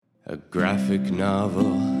A graphic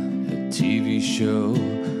novel, a TV show.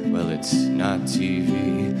 Well, it's not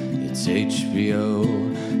TV, it's HBO.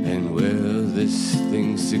 And will this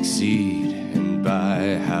thing succeed? And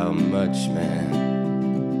by how much, man?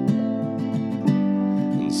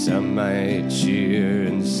 And some might cheer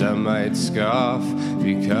and some might scoff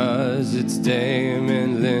because it's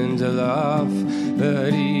Damon Lindelof.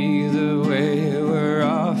 But either way, we're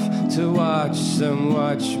off to watch some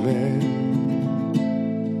Watchmen.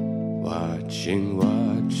 Watching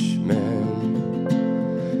Watchmen,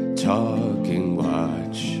 talking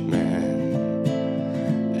Watchmen,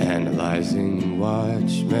 analyzing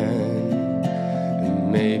Watchmen,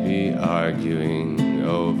 and maybe arguing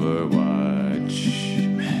over Watchmen.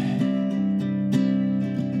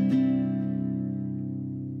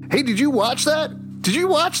 Hey, did you watch that? Did you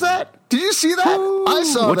watch that? Did you see that? Ooh, I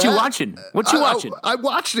saw what that. You watching? What you watching? I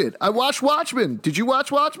watched it. I watched Watchmen. Did you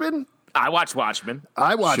watch Watchmen? I watched Watchmen.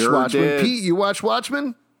 I watched Sure Watchmen. did. Pete, you watched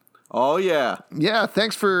Watchmen? Oh, yeah. Yeah,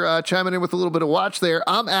 thanks for chiming in with a little bit of watch there.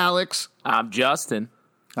 I'm Alex. I'm Justin.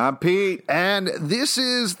 I'm Pete. And this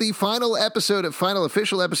is the final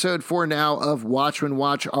official episode for now of Watchmen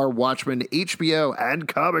Watch, our Watchmen HBO and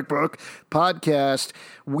comic book podcast.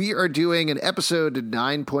 We are doing an episode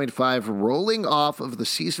 9.5 rolling off of the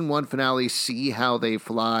season 1 finale, See How They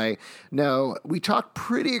Fly. Now, we talked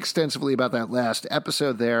pretty extensively about that last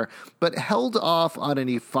episode there, but held off on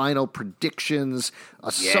any final predictions,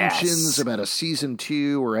 assumptions about a season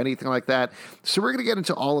 2 or anything like that. So we're going to get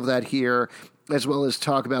into all of that here, as well as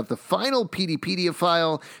talk about the final PDpedia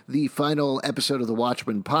file, the final episode of the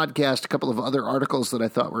Watchmen podcast, a couple of other articles that I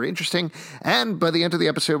thought were interesting. And by the end of the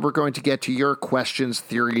episode, we're going to get to your questions,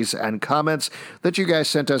 theories, and comments that you guys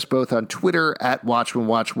sent us both on Twitter at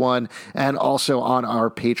WatchmenWatch1 and also on our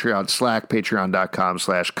Patreon Slack,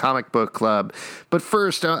 patreon.com/comicbookclub. But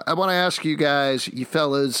first, I want to ask you guys, you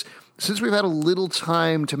fellas, since we've had a little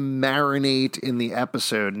time to marinate in the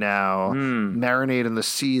episode now, marinate in the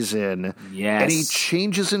season, any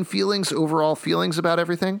changes in feelings, overall feelings about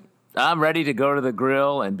everything? I'm ready to go to the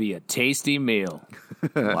grill and be a tasty meal.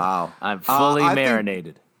 Wow. I'm fully I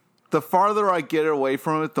marinated. The farther I get away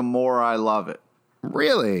from it, the more I love it.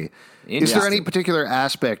 Really? Is there any particular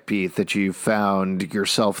aspect, Pete, that you found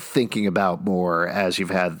yourself thinking about more as you've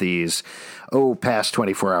had these, past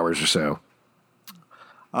 24 hours or so?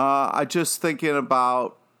 I just thinking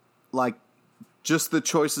about, like, just the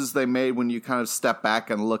choices they made when you kind of step back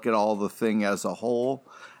and look at all the thing as a whole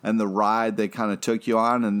and the ride they kind of took you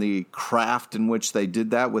on and the craft in which they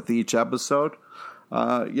did that with each episode.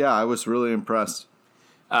 I was really impressed.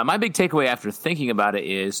 My big takeaway after thinking about it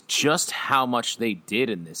is just how much they did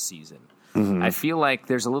in this season. Mm-hmm. I feel like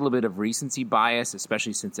there's a little bit of recency bias,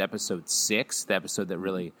 especially since episode 6, the episode that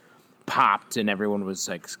really popped and everyone was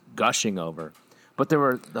like gushing over. But there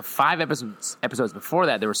were the 5 episodes before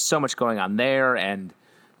that. There was so much going on there, and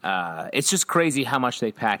it's just crazy how much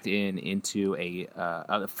they packed into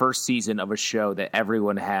a first season of a show that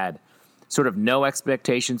everyone had sort of no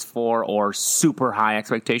expectations for or super high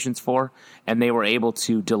expectations for, and they were able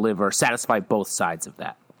to satisfy both sides of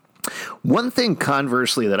that. One thing,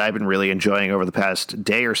 conversely, that I've been really enjoying over the past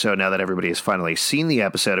day or so, now that everybody has finally seen the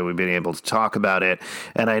episode and we've been able to talk about it,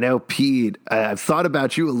 and I know, Pete, I've thought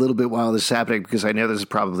about you a little bit while this is happening because I know this is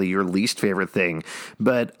probably your least favorite thing,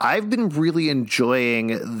 but I've been really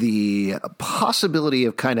enjoying the possibility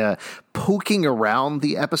of kind of poking around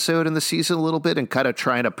the episode in the season a little bit and kind of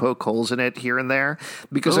trying to poke holes in it here and there,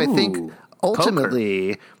 because I think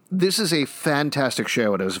ultimately this is a fantastic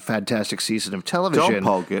show, and it was a fantastic season of television. Don't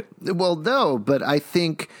poke it. Well, no, but I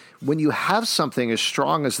think when you have something as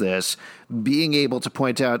strong as this, being able to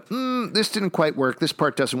point out, this didn't quite work, this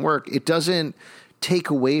part doesn't work, it doesn't take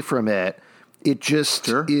away from it. It just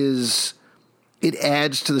is... It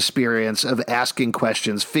adds to the experience of asking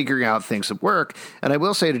questions, figuring out things that work. And I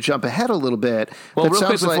will say, to jump ahead a little bit. Well, real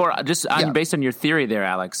quick before, based on your theory there,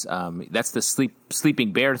 Alex, that's the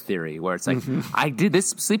sleeping bear theory, where it's like,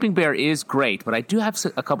 this sleeping bear is great, but I do have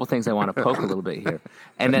a couple things I want to poke a little bit here.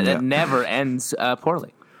 And then it never ends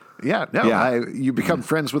poorly. You become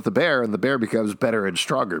friends with the bear, and the bear becomes better and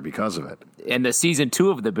stronger because of it. And the season 2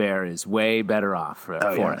 of the bear is way better off for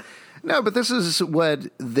it. No, but this is what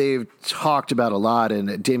they've talked about a lot,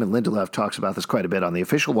 and Damon Lindelof talks about this quite a bit on the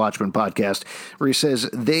official Watchmen podcast, where he says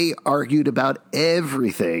they argued about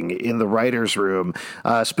everything in the writer's room,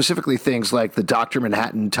 specifically things like the Dr.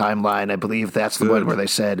 Manhattan timeline. I believe that's the one where they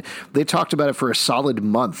said they talked about it for a solid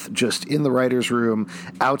month, just in the writer's room,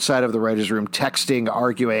 outside of the writer's room, texting,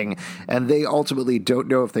 arguing, and they ultimately don't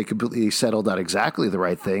know if they completely settled on exactly the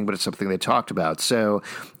right thing, but it's something they talked about. So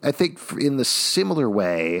I think in the similar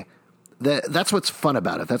way, that's what's fun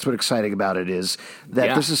about it. That's what's exciting about it is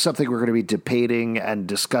that this is something we're going to be debating and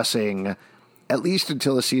discussing at least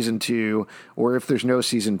until a season 2, or if there's no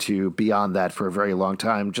season 2, beyond that for a very long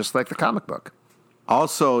time, just like the comic book.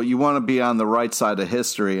 Also, you want to be on the right side of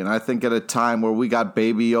history, and I think at a time where we got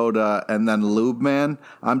Baby Yoda and then Lube Man,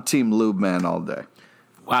 I'm Team Lube Man all day.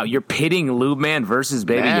 Wow, you're pitting Lube Man versus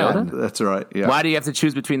Baby Yoda? That's right, yeah. Why do you have to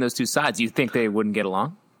choose between those two sides? You think they wouldn't get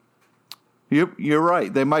along? You're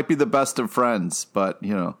right. They might be the best of friends, but,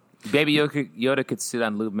 you know. Baby Yoda could sit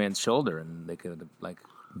on Lube Man's shoulder, and they could, like...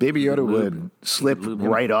 Baby Yoda would slip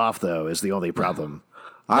right off, though, is the only problem.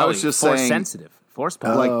 I was just force saying... sensitive. Force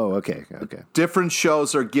power. Okay. Different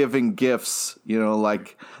shows are giving gifts, you know,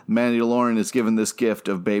 like Mandalorian is giving this gift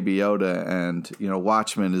of Baby Yoda, and, you know,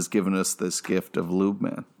 Watchmen is giving us this gift of Lube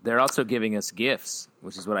Man. They're also giving us gifts,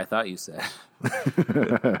 which is what I thought you said.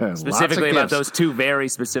 Specifically about those two very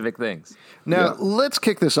specific things. Now, let's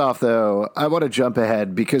kick this off, though. I want to jump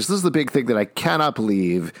ahead because this is the big thing that I cannot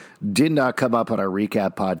believe did not come up on our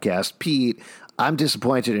recap podcast. Pete, I'm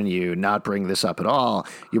disappointed in you not bringing this up at all.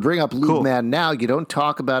 You bring up Lube Man now. You don't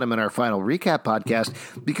talk about him in our final recap podcast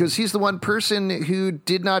because he's the one person who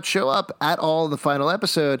did not show up at all in the final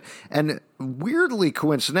episode. And weirdly,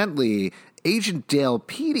 coincidentally, Agent Dale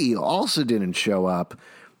Petey also didn't show up.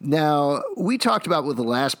 Now, we talked about with the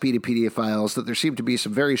last Peteypedia files that there seemed to be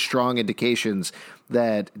some very strong indications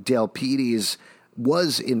that Dale Petey's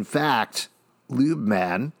was, in fact, Lube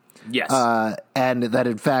Man. Yes. And that,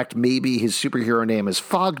 in fact, maybe his superhero name is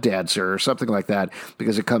Fog Dancer or something like that,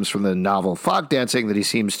 because it comes from the novel Fog Dancing that he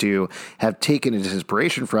seems to have taken his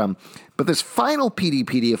inspiration from. But this final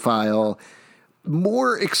Peteypedia file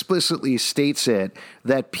more explicitly states it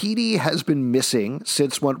that Petey has been missing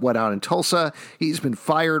since what went on in Tulsa. He's been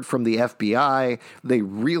fired from the FBI. They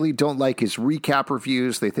really don't like his recap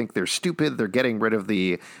reviews. They think they're stupid. They're getting rid of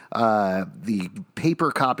the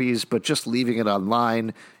paper copies, but just leaving it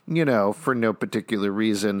online, you know, for no particular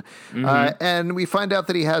reason. And we find out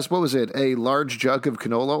that he has, what was it, a large jug of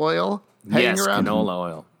canola oil hanging around? Yes, canola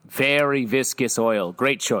oil. Very viscous oil.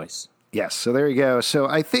 Great choice. Yes, so there you go. So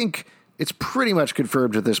I think it's pretty much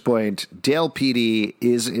confirmed at this point. Dale Petey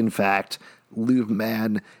is, in fact, Lube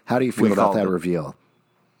Man. How do you feel about that reveal?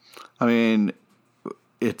 I mean,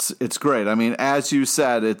 it's great. I mean, as you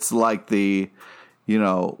said, it's like the, you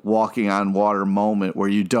know, walking on water moment where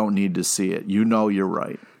you don't need to see it. You know you're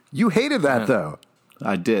right. You hated that, though.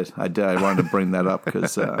 I did. I wanted to bring that up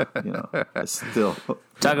because, you know, I still...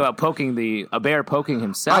 Talk about a bear poking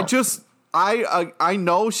himself. I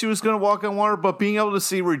know she was going to walk on water, but being able to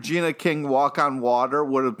see Regina King walk on water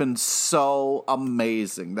would have been so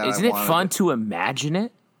amazing. Isn't it fun to imagine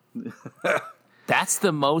it? That's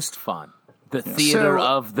the most fun. The theater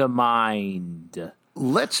of the mind.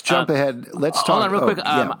 Let's jump ahead. Let's talk. Hold on real quick.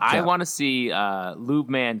 I want to see Lube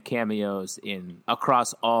Man cameos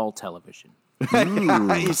across all television.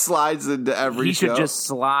 He slides into every He should show. just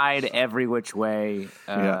slide every which way.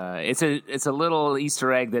 It's a little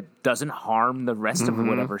Easter egg that doesn't harm the rest of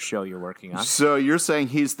whatever show you're working on. So you're saying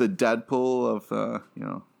he's the Deadpool of, you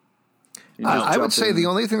know... I would say the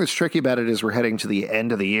only thing that's tricky about it is we're heading to the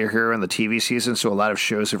end of the year here in the TV season, so a lot of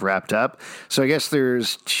shows have wrapped up. So I guess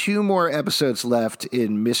there's 2 more episodes left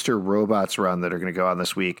in Mr. Robot's run that are going to go on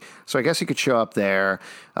this week. So I guess he could show up there.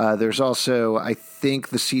 There's also, I think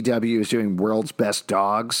the CW is doing World's Best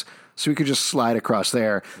Dogs, so we could just slide across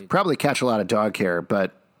there. Probably catch a lot of dog hair,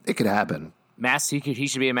 but it could happen. He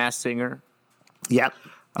should be a masked singer. Yep.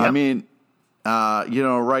 I mean, you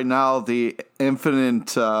know, right now the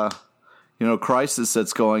infinite... crisis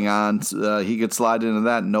that's going on, he could slide into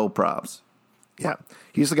that, no props. Yeah.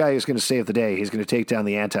 He's the guy who's going to save the day. He's going to take down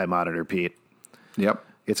the anti-monitor, Pete. Yep.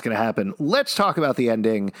 It's going to happen. Let's talk about the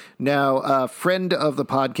ending. Now, a friend of the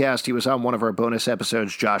podcast, he was on one of our bonus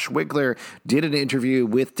episodes, Josh Wigler, did an interview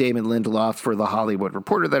with Damon Lindelof for The Hollywood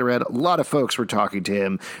Reporter that I read. A lot of folks were talking to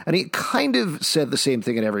him, and he kind of said the same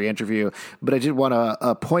thing in every interview, but I did want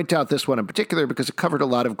to point out this one in particular because it covered a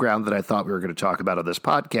lot of ground that I thought we were going to talk about on this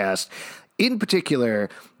podcast. In particular,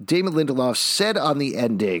 Damon Lindelof said on the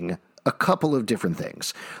ending a couple of different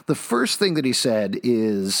things. The first thing that he said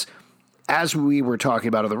is, as we were talking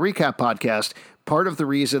about on the recap podcast, part of the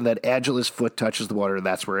reason that Angela's foot touches the water and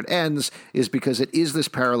that's where it ends is because it is this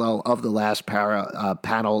parallel of the last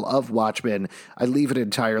panel of Watchmen. I leave it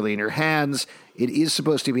entirely in your hands. It is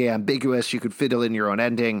supposed to be ambiguous. You could fiddle in your own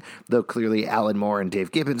ending, though clearly Alan Moore and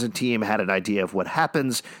Dave Gibbons and team had an idea of what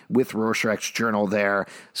happens with Rorschach's journal there.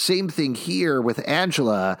 Same thing here with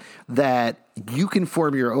Angela, that you can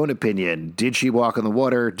form your own opinion. Did she walk on the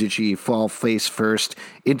water? Did she fall face first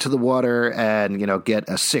into the water and, get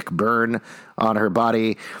a sick burn on her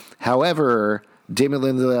body? However, Damon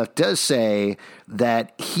Lindelof does say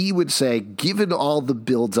that he would say, given all the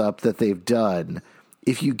buildup that they've done,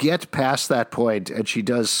 if you get past that point and she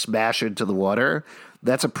does smash into the water,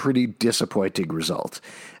 that's a pretty disappointing result.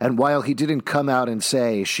 And while he didn't come out and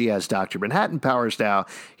say she has Dr. Manhattan powers now,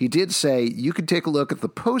 he did say you can take a look at the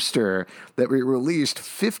poster that we released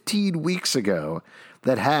 15 weeks ago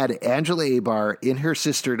that had Angela Abar in her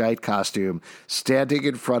Sister Night costume, standing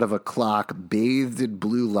in front of a clock, bathed in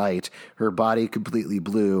blue light, her body completely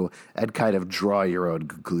blue, and kind of draw your own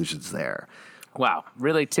conclusions there. Wow,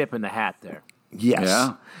 really tipping the hat there. Yes.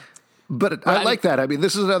 Yeah. But I like that. I mean,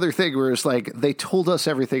 this is another thing where it's like they told us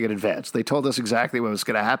everything in advance. They told us exactly what was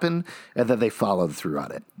going to happen, and then they followed through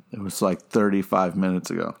on it. It was like 35 minutes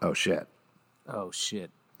ago. Oh, shit. Yeah,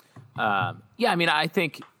 I mean, I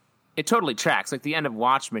think it totally tracks. Like the end of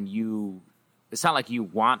Watchmen, it's not like you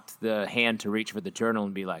want the hand to reach for the journal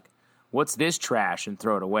and be like, what's this trash, and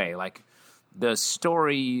throw it away. Like the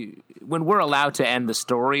story, when we're allowed to end the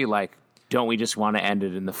story, like, don't we just want to end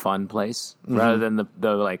it in the fun place rather than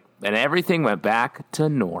the like, and everything went back to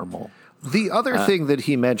normal. The other thing that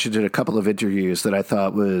he mentioned in a couple of interviews that I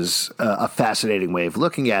thought was a fascinating way of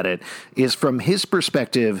looking at it is, from his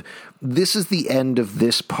perspective, this is the end of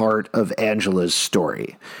this part of Angela's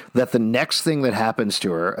story. That the next thing that happens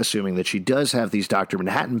to her, assuming that she does have these Dr.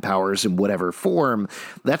 Manhattan powers in whatever form,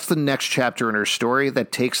 that's the next chapter in her story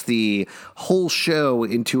that takes the whole show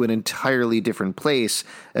into an entirely different place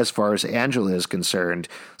as far as Angela is concerned.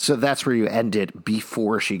 So that's where you end it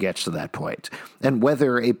before she gets to that point. And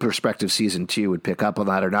whether a prospective season 2 would pick up on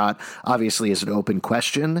that or not, obviously is an open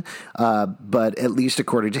question. But at least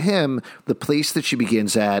according to him, the place that she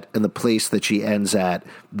begins at and the place that she ends at,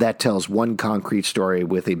 that tells one concrete story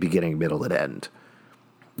with a beginning, middle, and end.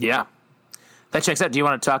 Yeah. That checks out. Do you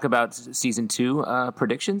want to talk about season 2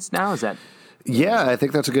 predictions now? Is that... Yeah, I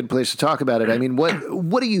think that's a good place to talk about it. I mean,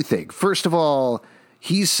 what do you think? First of all,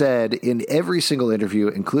 he said in every single interview,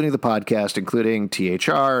 including the podcast, including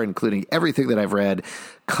THR, including everything that I've read,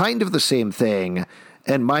 kind of the same thing.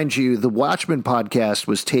 And mind you, the Watchmen podcast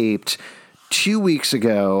was taped 2 weeks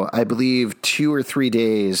ago, I believe 2 or 3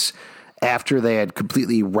 days after they had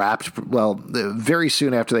completely wrapped, well, very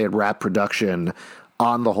soon after they had wrapped production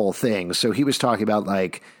on the whole thing. So he was talking about,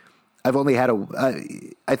 like, I've only had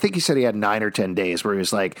I think he said he had 9 or 10 days where he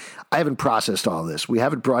was like, I haven't processed all this. We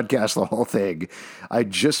haven't broadcast the whole thing. I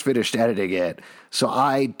just finished editing it. So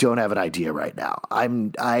I don't have an idea right now.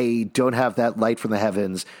 I don't have that light from the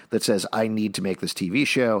heavens that says I need to make this TV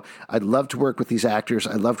show. I'd love to work with these actors.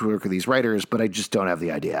 I'd love to work with these writers, but I just don't have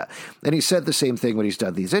the idea. And he said the same thing when he's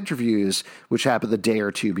done these interviews, which happened the day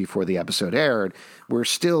or two before the episode aired, where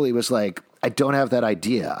still he was like, I don't have that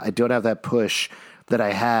idea. I don't have that push that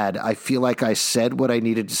I had. I feel like I said what I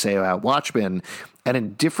needed to say about Watchmen. And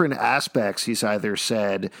in different aspects, he's either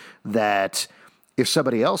said that if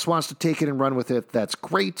somebody else wants to take it and run with it, that's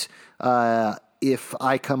great. If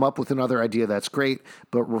I come up with another idea, that's great.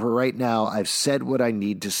 But for right now, I've said what I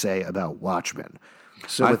need to say about Watchmen.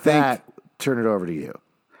 So that, turn it over to you.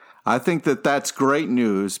 I think that that's great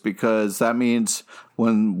news, because that means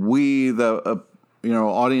when we, the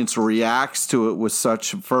audience reacts to it with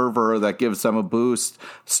such fervor, that gives them a boost,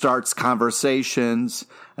 starts conversations,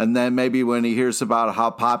 and then maybe when he hears about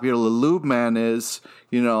how popular Lube Man is,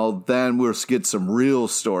 then we'll get some real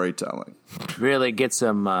storytelling. Really get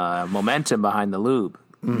some momentum behind the lube.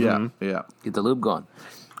 Mm-hmm. Yeah. Get the lube going.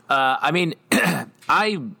 I mean,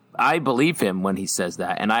 I believe him when he says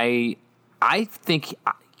that, and I think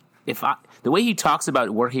the way he talks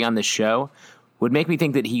about working on this show would make me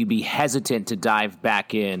think that he'd be hesitant to dive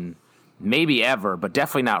back in, maybe ever, but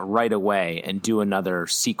definitely not right away, and do another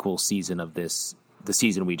sequel season of the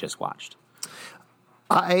season we just watched.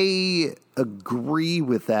 I agree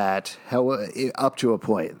with that, up to a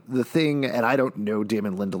point. The thing, and I don't know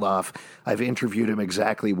Damon Lindelof, I've interviewed him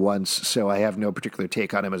exactly once, so I have no particular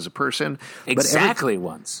take on him as a person. Exactly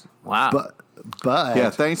once. Wow. But yeah,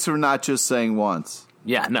 thanks for not just saying once.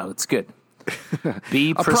 Yeah, no, it's good.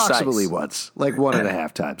 Be precise. Approximately once, like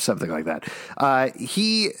 1.5 times, something like that.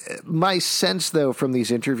 My sense, though, from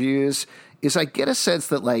these interviews is I get a sense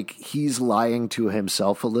that, like, he's lying to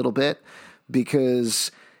himself a little bit,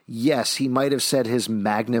 because yes, he might have said his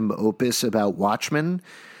magnum opus about Watchmen,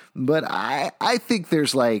 but I think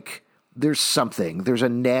there's like there's a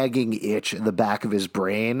nagging itch in the back of his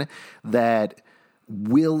brain that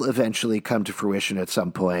will eventually come to fruition at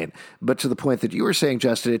some point. But to the point that you were saying,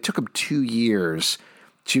 Justin, it took him 2 years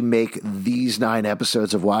to make these 9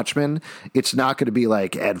 episodes of Watchmen. It's not going to be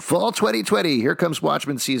like, at fall 2020, here comes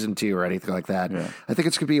Watchmen season 2 or anything like that. Yeah. I think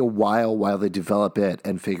it's going to be a while they develop it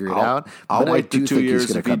and figure it out. I'll wait the 2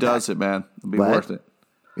 years if he does it, man. It'll be worth it.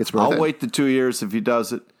 It's worth it. I'll wait the 2 years if he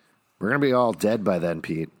does it. We're going to be all dead by then,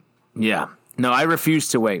 Pete. Yeah. No, I refuse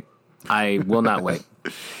to wait. I will not wait.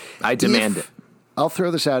 I demand it. I'll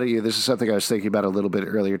throw this out at you. This is something I was thinking about a little bit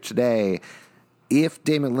earlier today. If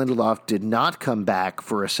Damon Lindelof did not come back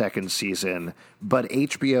for a second season, but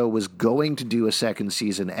HBO was going to do a second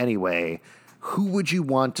season anyway, who would you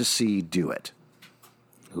want to see do it?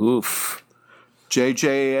 Oof. J.J.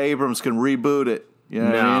 Abrams can reboot it. You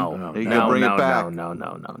know what I mean? He can bring it back.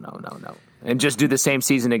 No. And just do the same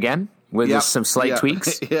season again with just some slight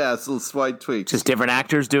tweaks? Yeah, some slight tweaks. Just different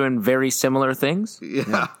actors doing very similar things?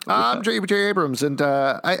 Yeah. I'm J.J. Abrams, and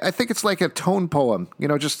I think it's like a tone poem.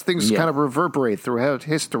 Just things kind of reverberate throughout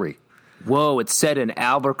history. Whoa, it's set in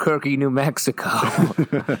Albuquerque, New Mexico.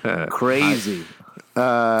 Crazy.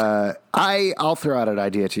 I'll throw out an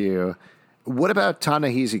idea to you. What about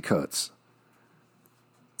Ta-Nehisi Coates?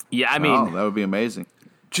 Yeah, I mean... that would be amazing.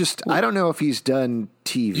 I don't know if he's done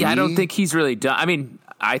TV. Yeah, I don't think he's really done... I mean,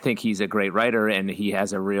 I think he's a great writer, and he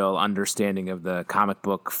has a real understanding of the comic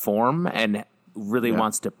book form, and really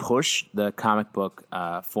wants to push the comic book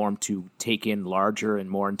form to take in larger and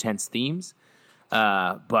more intense themes.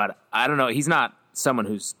 But I don't know. He's not someone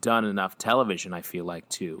who's done enough television, I feel like,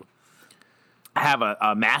 to have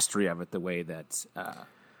a mastery of it the way that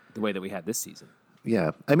we had this season.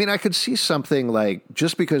 Yeah. I mean, I could see something like,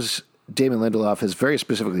 just because Damon Lindelof has very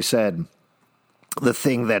specifically said the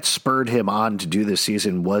thing that spurred him on to do this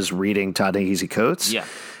season was reading Ta-Nehisi Coates. Yeah.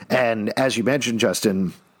 And as you mentioned,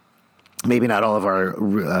 Justin, maybe not all of our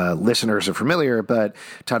listeners are familiar, but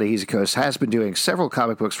Ta-Nehisi Coates has been doing several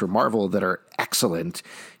comic books for Marvel that are excellent.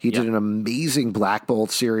 He did an amazing Black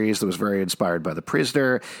Bolt series that was very inspired by The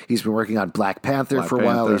Prisoner. He's been working on Black Panther for a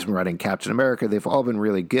while. He's been writing Captain America. They've all been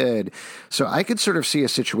really good. So I could sort of see a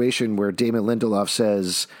situation where Damon Lindelof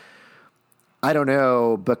says, I don't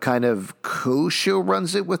know, but kind of co-show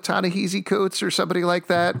runs it with Ta-Nehisi Coates or somebody like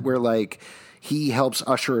that, where like he helps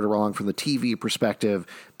usher it along from the TV perspective,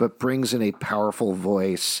 but brings in a powerful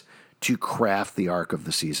voice to craft the arc of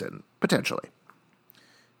the season, potentially.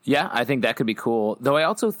 Yeah, I think that could be cool. Though I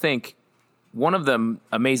also think one of the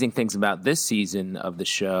amazing things about this season of the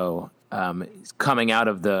show, coming out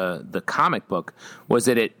of the comic book, was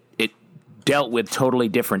that it dealt with totally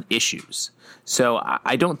different issues. So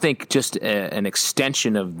I don't think just an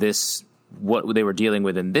extension of this, what they were dealing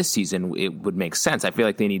with in this season, it would make sense. I feel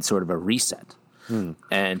like they need sort of a reset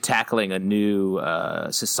and tackling a new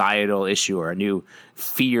societal issue or a new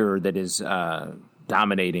fear that is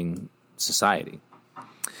dominating society.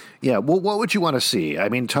 Yeah, well, what would you want to see? I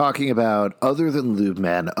mean, talking about, other than Lube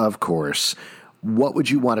Men, of course, what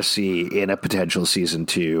would you want to see in a potential season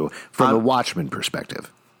 2 from a Watchmen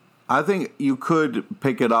perspective? I think you could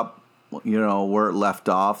pick it up, where it left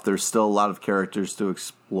off. There's still a lot of characters to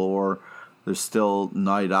explore. There's still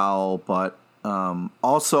Night Owl, but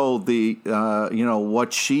also the,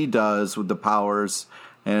 what she does with the powers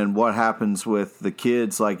and what happens with the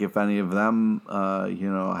kids, like if any of them,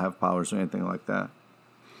 have powers or anything like that.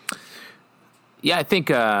 Yeah, I think,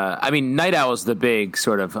 Night Owl is the big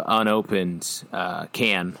sort of unopened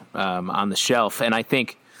can on the shelf. And I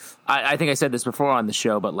think I said this before on the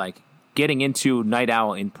show, but like getting into Night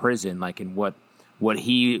Owl in prison, like in what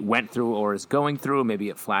he went through or is going through, maybe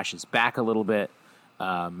it flashes back a little bit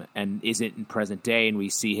and isn't in present day. And we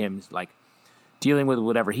see him like dealing with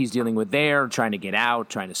whatever he's dealing with there, trying to get out,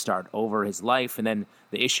 trying to start over his life. And then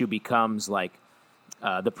the issue becomes like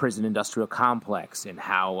the prison industrial complex and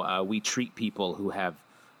how we treat people who have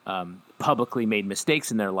publicly made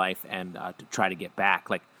mistakes in their life and to try to get back.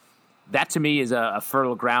 Like, that to me is a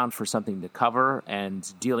fertile ground for something to cover, and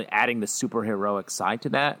adding the superheroic side to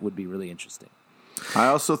that would be really interesting. I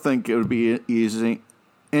also think it would be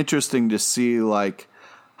interesting to see like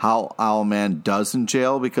how Owlman does in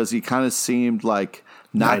jail, because he kind of seemed like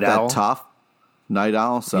not that tough. Night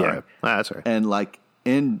Owl, sorry. Yeah, that's right. And like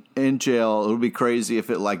in jail, it would be crazy if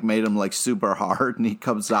it like made him like super hard, and he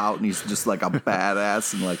comes out and he's just like a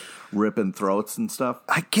badass and like ripping throats and stuff.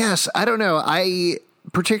 I guess, I don't know.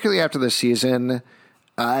 Particularly after this season,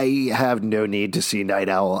 I have no need to see Night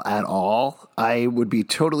Owl at all. I would be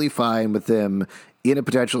totally fine with them in a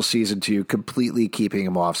potential season 2 completely keeping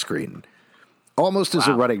him off screen. almost as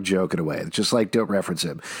a running joke in a way. Just like, don't reference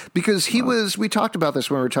him. Because we talked about this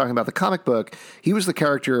when we were talking about the comic book. He was the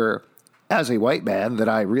character as a white man that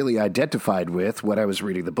I really identified with when I was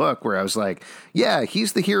reading the book, where I was like, yeah,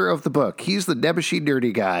 he's the hero of the book. He's the Nebuchadnezzar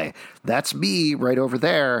nerdy guy. That's me right over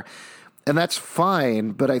there. And that's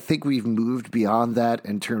fine, but I think we've moved beyond that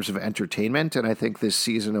in terms of entertainment, and I think this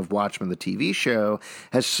season of Watchmen, the TV show,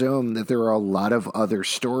 has shown that there are a lot of other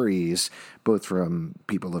stories, both from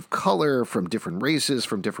people of color, from different races,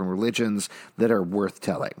 from different religions, that are worth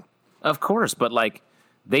telling. Of course, but like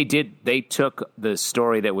they took the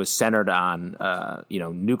story that was centered on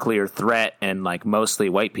nuclear threat and like mostly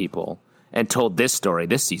white people and told this story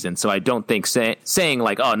this season. So I don't think saying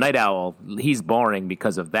like, oh, Night Owl, he's boring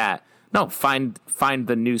because of that. No, find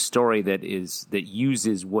the new story that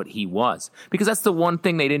uses what he was, because that's the one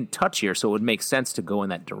thing they didn't touch here. So it would make sense to go in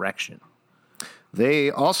that direction.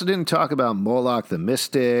 They also didn't talk about Moloch the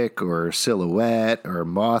Mystic or Silhouette or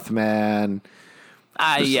Mothman.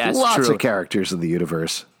 Yes, lots true. of characters in the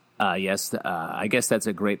universe. Yes, I guess that's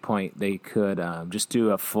a great point. They could just do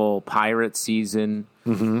a full pirate season.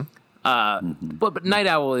 Mm-hmm. But Night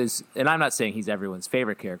Owl is, and I'm not saying he's everyone's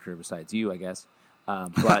favorite character besides you, I guess.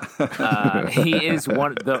 But he is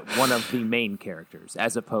one of the main characters,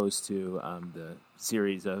 as opposed to the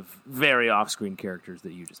series of very off-screen characters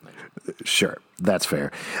that you just mentioned. Sure, that's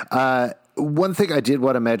fair. One thing I did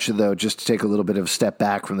want to mention, though, just to take a little bit of a step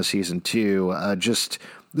back from the season 2,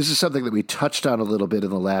 this is something that we touched on a little bit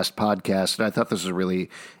in the last podcast, and I thought this was a really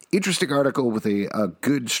interesting article with a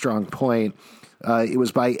good, strong point. It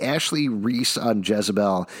was by Ashley Reese on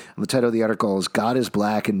Jezebel, and the title of the article is "God is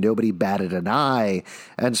Black and Nobody Batted an Eye."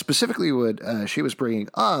 And specifically what she was bringing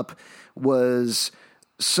up was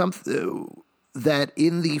something that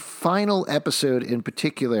in the final episode in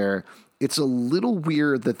particular, it's a little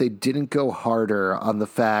weird that they didn't go harder on the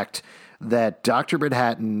fact that Dr.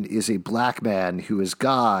 Manhattan is a black man who is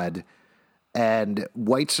God, and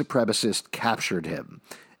white supremacists captured him.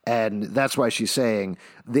 And that's why she's saying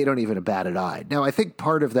they don't even bat an eye. Now, I think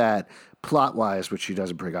part of that, plot-wise, which she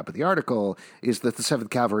doesn't bring up in the article, is that the 7th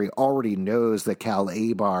Cavalry already knows that Cal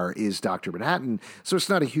Abar is Dr. Manhattan, so it's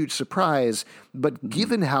not a huge surprise. But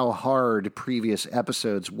given how hard previous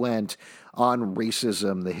episodes went on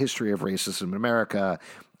racism, the history of racism in America,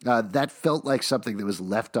 that felt like something that was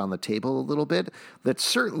left on the table a little bit. That's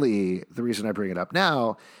certainly the reason I bring it up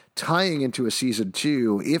now. Tying into a season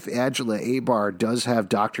 2, if Angela Abar does have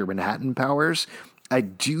Dr. Manhattan powers, I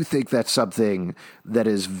do think that's something that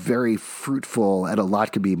is very fruitful and a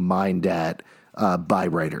lot can be mined at by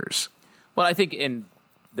writers. Well, I think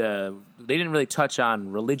they didn't really touch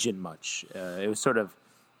on religion much. It was sort of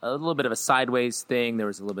a little bit of a sideways thing. There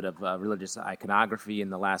was a little bit of religious iconography in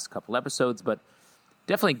the last couple episodes, but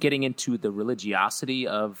definitely getting into the religiosity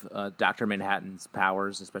of Dr. Manhattan's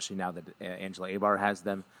powers, especially now that Angela Abar has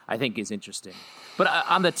them, I think is interesting. But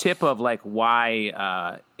on the tip of like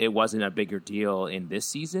why it wasn't a bigger deal in this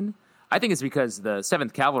season, I think it's because the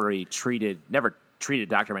 7th Cavalry never treated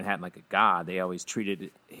Dr. Manhattan like a god. They always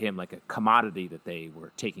treated him like a commodity that they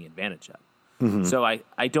were taking advantage of. Mm-hmm. So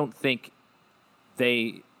I don't think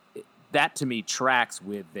that to me tracks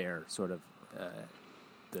with their sort of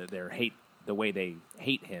their hate, the way they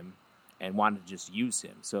hate him and wanted to just use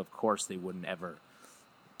him. So of course they wouldn't ever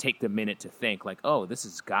take the minute to think like, oh, this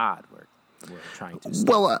is God we're trying to stop.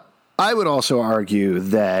 Well, I would also argue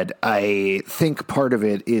that I think part of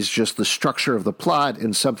it is just the structure of the plot,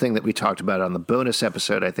 and something that we talked about on the bonus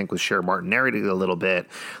episode, I think with Cher Martin narrating a little bit,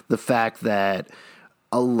 the fact that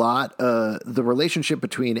a lot the relationship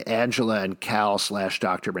between Angela and Cal /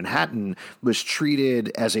 Dr. Manhattan was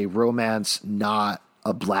treated as a romance, not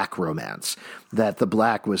a black romance, that the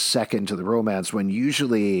black was second to the romance, when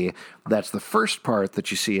usually that's the first part that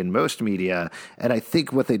you see in most media. And I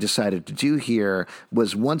think what they decided to do here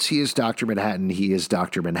was, once he is Dr. Manhattan, he is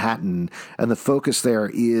Dr. Manhattan. And the focus there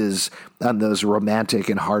is on those romantic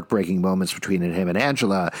and heartbreaking moments between him and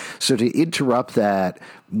Angela. So to interrupt that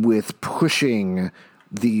with pushing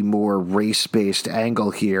the more race-based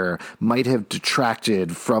angle here might have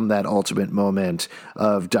detracted from that ultimate moment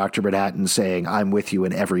of Dr. Manhattan saying, I'm with you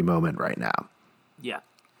in every moment right now. Yeah.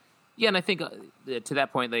 Yeah, and I think to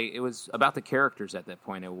that point, it was about the characters at that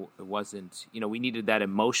point. It wasn't, we needed that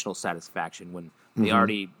emotional satisfaction when they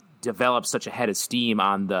already developed such a head of steam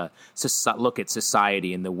on the look at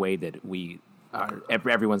society and the way that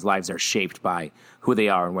everyone's lives are shaped by who they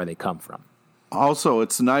are and where they come from. Also,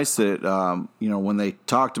 it's nice that, when they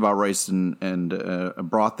talked about race and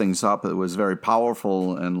brought things up, it was very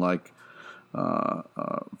powerful and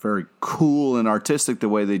very cool and artistic the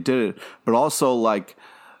way they did it. But also,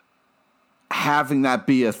 having that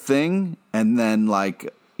be a thing, and then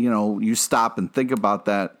like, you stop and think about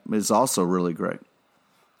that is also really great.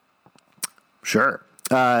 Sure.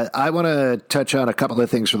 I want to touch on a couple of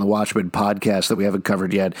things from the Watchmen podcast that we haven't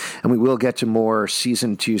covered yet, and we will get to more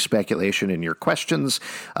season 2 speculation in your questions.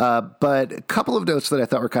 But a couple of notes that I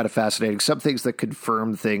thought were kind of fascinating, some things that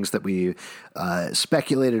confirmed things that we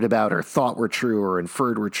speculated about or thought were true or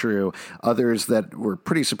inferred were true, others that were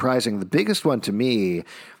pretty surprising. The biggest one to me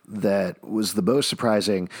that was the most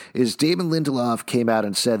surprising is Damon Lindelof came out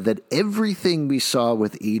and said that everything we saw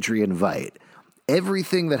with Adrian Veidt,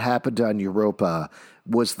 everything that happened on Europa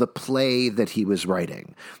was the play that he was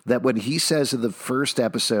writing. That when he says in the first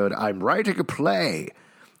episode, I'm writing a play,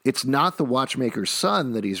 it's not the watchmaker's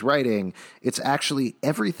son that he's writing. It's actually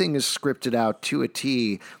everything is scripted out to a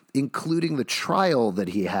T, including the trial that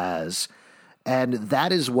he has. And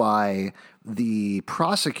that is why the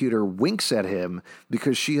prosecutor winks at him,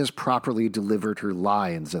 because she has properly delivered her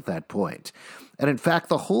lines at that point. And in fact,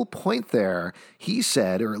 the whole point there, he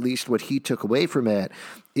said, or at least what he took away from it,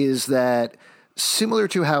 is that similar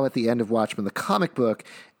to how at the end of Watchmen, the comic book,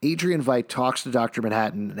 Adrian Veidt talks to Dr.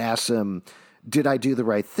 Manhattan and asks him, did I do the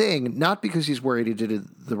right thing? Not because he's worried he did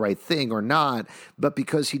the right thing or not, but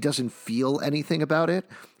because he doesn't feel anything about it.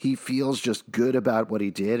 He feels just good about what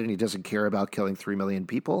he did, and he doesn't care about killing 3 million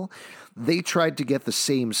people. They tried to get the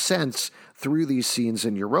same sense through these scenes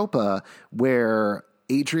in Europa, where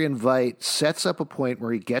Adrian Veidt sets up a point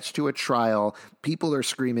where he gets to a trial, people are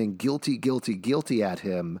screaming guilty, guilty, guilty at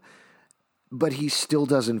him, but he still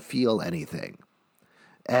doesn't feel anything.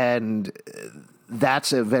 And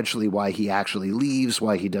that's eventually why he actually leaves,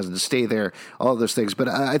 why he doesn't stay there, all those things. But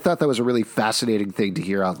I thought that was a really fascinating thing to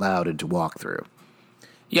hear out loud and to walk through.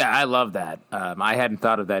 Yeah, I love that. I hadn't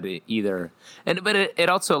thought of that either. But it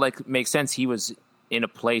also makes sense. He was in a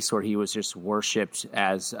place where he was just worshipped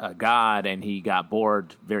as a god, and he got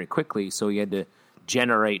bored very quickly. So he had to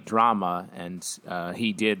generate drama, and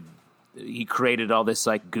he created all this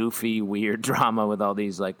goofy, weird drama with all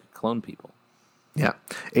these clone people. Yeah.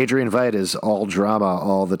 Adrian Veidt is all drama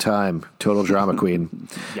all the time. Total drama queen.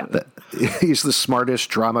 Yeah. He's the smartest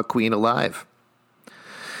drama queen alive.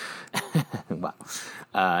 Wow.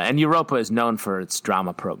 And Europa is known for its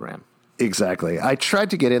drama program. Exactly. I tried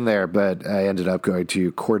to get in there, but I ended up going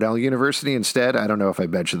to Cornell University instead. I don't know if I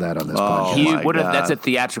mentioned that on this podcast. That's a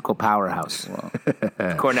theatrical powerhouse.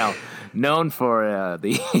 Wow. Cornell, known for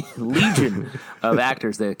the legion of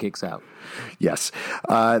actors that it kicks out. Yes.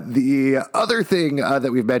 The other thing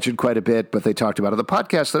that we've mentioned quite a bit, but they talked about on the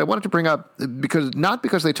podcast, that I wanted to bring up, not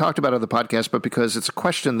because they talked about it on the podcast, but because it's a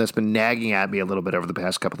question that's been nagging at me a little bit over the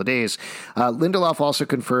past couple of days. Lindelof also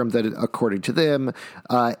confirmed that, according to them,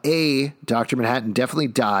 A, Dr. Manhattan definitely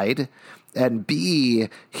died, and B,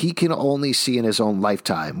 he can only see in his own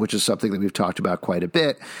lifetime, which is something that we've talked about quite a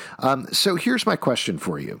bit. So here's my question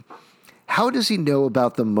for you. How does he know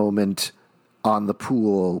about the moment on the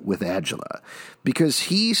pool with Angela? Because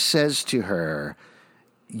he says to her,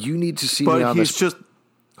 you need to see me on this.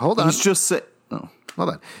 Hold on. He's just saying. Oh.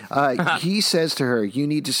 Hold on. He says to her, you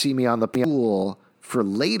need to see me on the pool for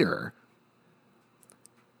later.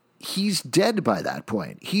 He's dead by that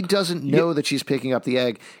point. He doesn't know that she's picking up the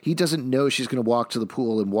egg. He doesn't know she's going to walk to the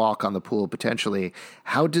pool and walk on the pool potentially.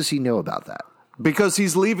 How does he know about that? Because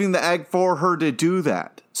he's leaving the egg for her to do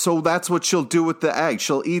that. So that's what she'll do with the egg.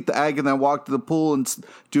 She'll eat the egg and then walk to the pool and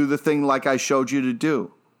do the thing like I showed you to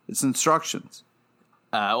do. It's instructions.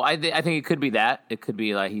 I think it could be that. It could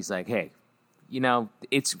be he's like, hey,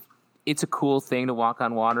 it's a cool thing to walk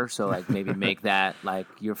on water. So maybe make that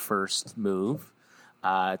your first move.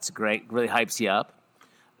 It's great, really hypes you up.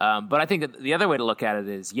 But I think the other way to look at it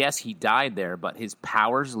is, yes, he died there, but his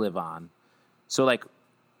powers live on. So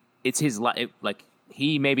it's his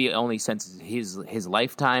he maybe only senses his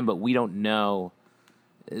lifetime, but we don't know.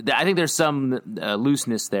 I think there's some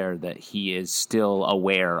looseness there that he is still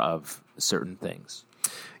aware of certain things.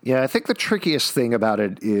 Yeah, I think the trickiest thing about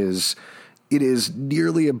it is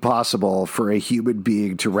nearly impossible for a human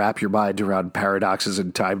being to wrap your mind around paradoxes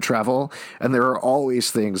in time travel. And there are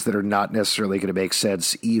always things that are not necessarily going to make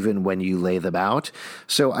sense even when you lay them out.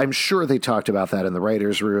 So I'm sure they talked about that in the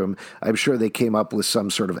writer's room. I'm sure they came up with some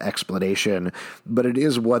sort of explanation. But it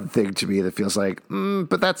is one thing to me that feels like,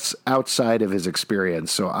 but that's outside of his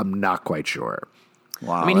experience. So I'm not quite sure.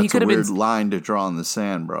 Wow, he could have a weird line to draw in the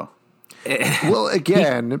sand, bro. Well,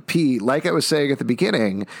 again, Pete, like I was saying at the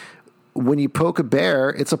beginning, when you poke a bear,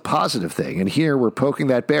 it's a positive thing. And here we're poking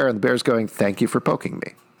that bear, and the bear's going, thank you for poking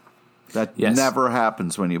me. That never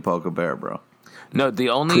happens when you poke a bear, bro. No, the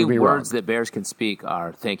only words that bears can speak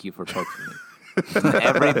are, thank you for poking me.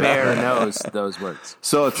 Every bear knows those words.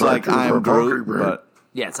 So it's like I am Groot, but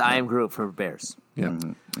Yes, I am Groot for bears. Yeah.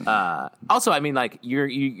 Also, I mean, like you're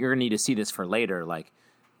gonna need to see this for later. Like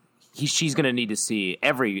she's gonna need to see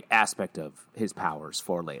every aspect of his powers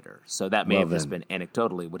for later. So that may have just been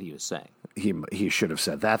anecdotally what he was saying. He should have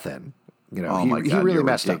said that then. You know, Oh he my God, really you're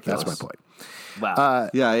messed ridiculous. up. That's my point. Wow.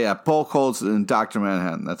 yeah, Paul Coles and Dr.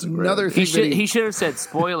 Manhattan. That's a great. Another thing He should have said,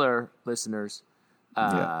 spoiler, listeners,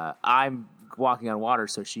 Yeah. I'm walking on water,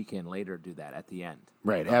 so she can later do that at the end.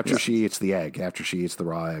 Right, after she eats the egg, after she eats the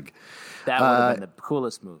raw egg. That would have been the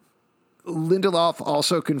coolest move. Lindelof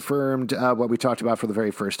also confirmed what we talked about for the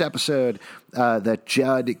very first episode, that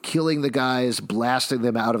Judd killing the guys, blasting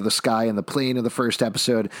them out of the sky in the plane in the first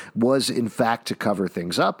episode was, in fact, to cover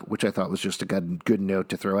things up, which I thought was just a good note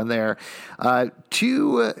to throw in there.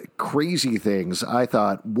 Two crazy things, I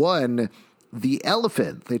thought. One, the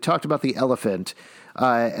elephant. They talked about the elephant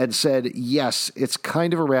and said, yes, it's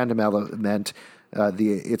kind of a random element.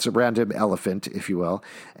 It's a random elephant, if you will.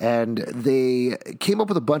 And they came up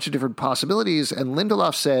with a bunch of different possibilities. And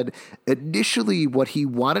Lindelof said initially what he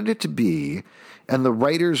wanted it to be, and the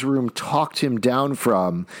writer's room talked him down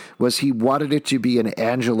from, was he wanted it to be an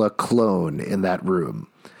Angela clone in that room.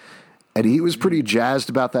 And he was pretty jazzed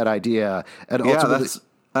about that idea. And Yeah, ultimately,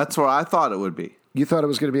 that's what I thought it would be. you thought it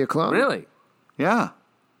was going to be a clone? Really? Yeah.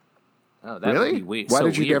 Oh, that would Really? be weird. Why So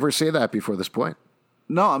did you weird. never say that before this point?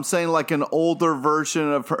 No, I'm saying like an older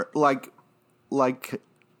version of her, like,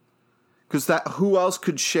 because who else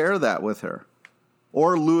could share that with her,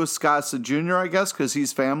 or Louis Gossett Jr. I guess because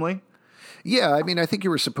he's family. Yeah, I mean, I think you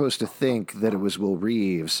were supposed to think that it was Will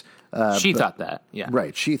Reeves. She thought that, yeah.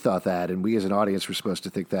 Right, she thought that, and we as an audience were supposed to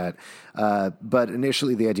think that. But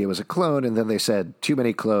initially the idea was a clone, and then they said too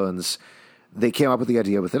many clones. They came up with the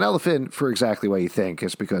idea with an elephant for exactly what you think.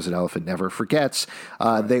 It's because an elephant never forgets.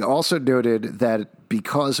 They also noted that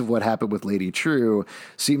because of what happened with Lady True,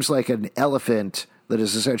 seems like an elephant that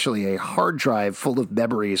is essentially a hard drive full of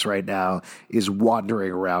memories right now is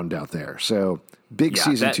wandering around out there. So big Yeah,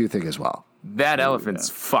 season that- 2 thing as well. That elephant's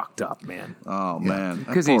fucked up, man. Oh man,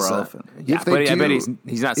 Because that he's poor elephant. Yeah, If they but I bet do-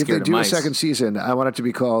 he's not If they scared of do a mice. second season, I want it to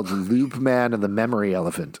be called Loop Man and the Memory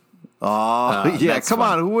Elephant. Oh yeah, that's come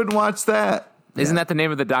fun. on, who wouldn't watch that? Isn't that the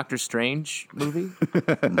name of the Doctor Strange movie?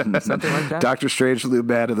 Something like that? Doctor Strange, Loop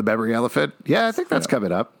Man, and the Memory Elephant. Yeah, I think that's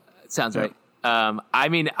coming up. Sounds right. I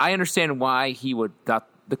mean, I understand why he would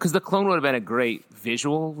because the clone would have been a great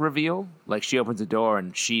visual reveal. Like she opens the door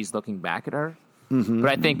and she's looking back at her. But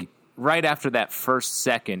I think right after that first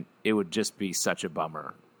second, it would just be such a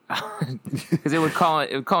bummer because it would call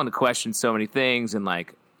into question so many things and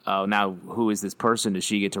like, oh, now who is this person? Does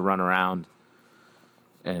she get to run around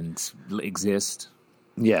and exist?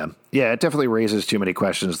 Yeah, it definitely raises too many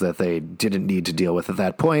questions that they didn't need to deal with at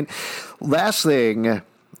that point. Last thing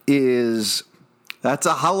is, That's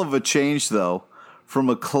a hell of a change, though, from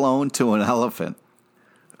a clone to an elephant.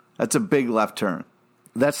 That's a big left turn.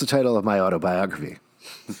 that's the title of my autobiography.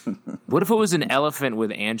 What if it was an elephant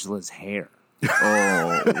with Angela's hair?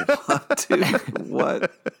 Oh, dude,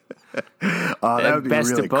 what? Oh, that would be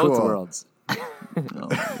Best really of both cool. worlds. Oh,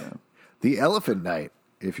 yeah. The Elephant Night,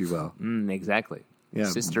 if you will. Exactly. Yeah.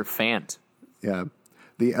 Sister Fant. Yeah,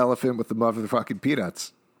 the elephant with the motherfucking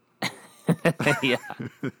peanuts. Yeah,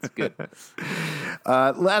 it's good.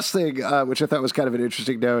 Last thing, which I thought was kind of an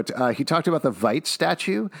interesting note, he talked about the Veidt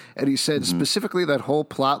statue, and he said specifically that whole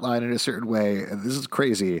plot line in a certain way, and this is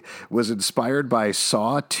crazy, was inspired by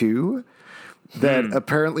Saw 2. That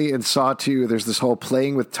apparently in Saw 2, there's this whole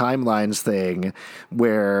playing with timelines thing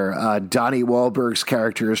where Donnie Wahlberg's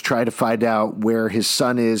character is trying to find out where his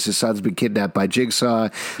son is. His son's been kidnapped by Jigsaw.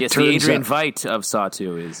 Yes, the Adrian Veidt of Saw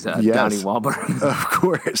 2 is Donnie Wahlberg. Of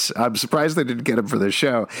course. I'm surprised they didn't get him for this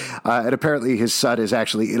show. And apparently his son is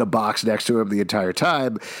actually in a box next to him the entire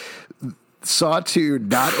time. Saw 2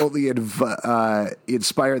 not only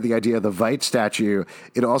inspired the idea of the Veidt statue,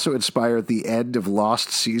 it also inspired the end of Lost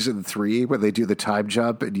Season 3 when they do the time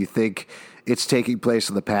jump and you think it's taking place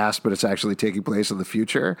in the past, but it's actually taking place in the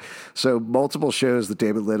future. So multiple shows that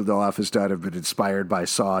David Lindelof has done have been inspired by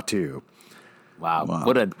Saw 2. Wow.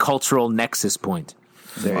 What a cultural nexus point.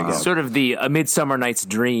 There you go. Sort of the A Midsummer Night's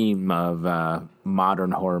Dream of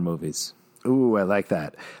modern horror movies. Ooh, I like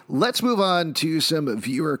that. Let's move on to some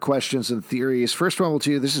viewer questions and theories. First one we'll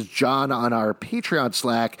do, this is John on our Patreon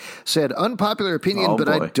Slack, said, unpopular opinion, but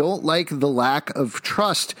I don't like the lack of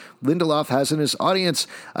trust Lindelof has in his audience.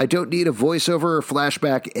 I don't need a voiceover or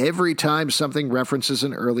flashback every time something references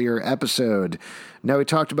an earlier episode. Now, we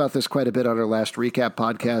talked about this quite a bit on our last recap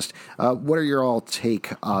podcast. What are your all take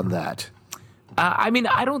on that? I mean,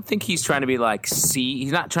 I don't think he's trying to be like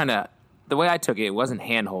he's not trying to the way I took it, it wasn't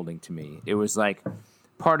hand-holding to me. It was like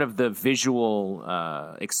part of the visual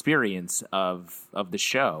experience of the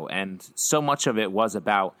show, and so much of it was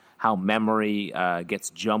about how memory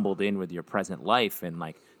gets jumbled in with your present life, and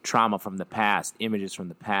like trauma from the past, images from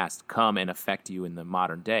the past come and affect you in the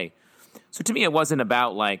modern day. So to me, it wasn't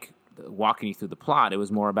about like walking you through the plot. It was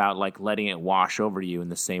more about like letting it wash over you in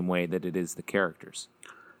the same way that it is the characters.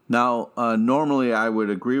 Now, normally I would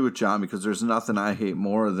agree with John, because there's nothing I hate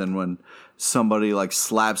more than when somebody like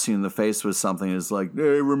slaps you in the face with something. Is like,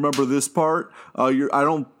 hey, remember this part? I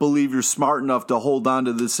don't believe you're smart enough to hold on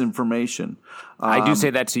to this information. I do say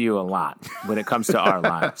that to you a lot when it comes to our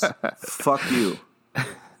lives. Fuck you.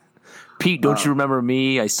 Pete, don't you remember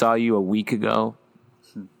me? I saw you a week ago.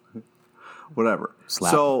 Whatever.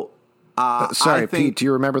 Slap. So, sorry, Pete, do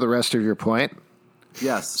you remember the rest of your point?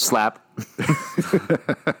 Yes. Slap.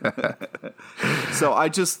 So I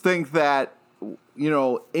just think that, you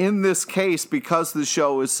know, in this case, because the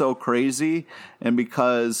show is so crazy, and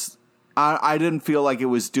because I didn't feel like it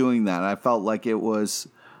was doing that. I felt like it was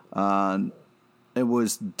done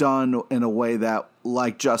in a way that,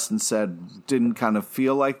 like Justin said, didn't kind of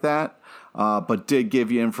feel like that, but did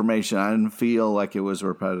give you information. I didn't feel like it was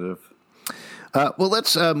repetitive. Well,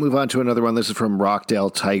 let's move on to another one. This is from Rockdale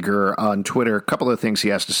Tiger on Twitter. A couple of things he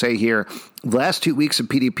has to say here. The last 2 weeks of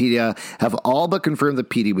PDpedia have all but confirmed that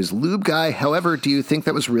PD was Lube Guy. However, do you think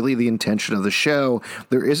that was really the intention of the show?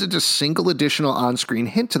 There isn't a single additional on-screen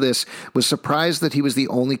hint to this. Was surprised that he was the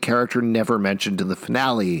only character never mentioned in the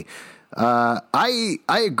finale. I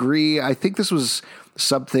agree. I think this was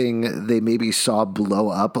something they maybe saw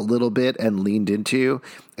blow up a little bit and leaned into.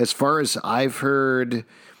 As far as I've heard,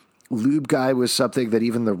 Lube Guy was something that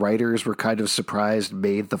even the writers were kind of surprised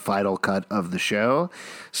made the final cut of the show.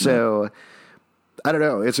 So, I don't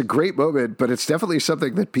know. It's a great moment, but it's definitely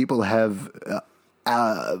something that people have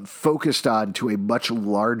focused on to a much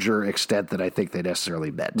larger extent than I think they necessarily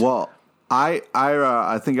meant. Well, I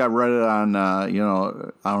think I read it on, I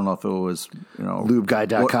don't know if it was,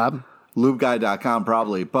 LubeGuy.com? LubeGuy.com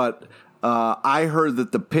probably, but I heard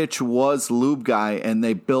that the pitch was Lube Guy, and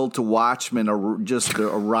they built Watchmen just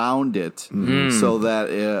around it, so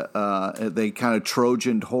that they kind of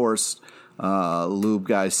Trojan horse Lube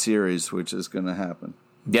Guy series, which is going to happen.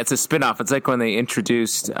 Yeah, it's a spinoff. It's like when they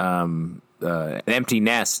introduced an empty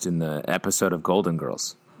nest in the episode of Golden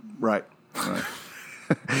Girls. Right.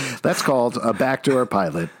 That's called a backdoor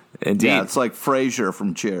pilot. Indeed. Yeah, it's like Frasier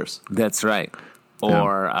from Cheers. That's right.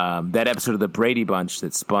 Or that episode of the Brady Bunch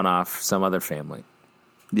that spun off some other family.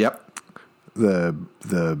 Yep. I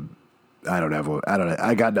don't know.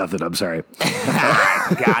 I got nothing. I'm sorry.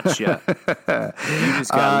 Gotcha. You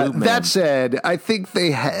just got Lube Man. That said, I think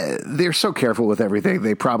they're so careful with everything.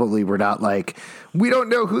 They probably were not like, we don't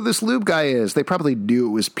know who this Lube Guy is. They probably knew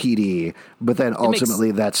it was PD, but then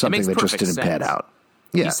ultimately that's something that just didn't pan out.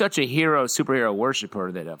 Yeah. He's such a superhero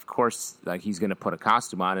worshiper that, of course, like he's going to put a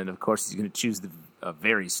costume on, and of course he's going to choose a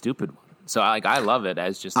very stupid one. So, I love it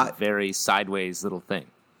as just a very sideways little thing.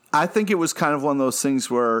 I think it was kind of one of those things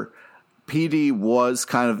where PD was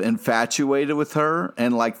kind of infatuated with her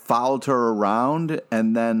and like followed her around,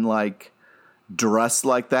 and then like dressed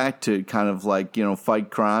like that to kind of like, fight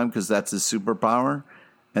crime because that's his superpower,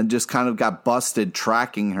 and just kind of got busted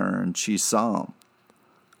tracking her, and she saw him.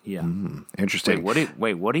 Yeah. Interesting. What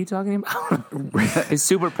are you talking about? His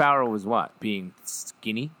superpower was what? Being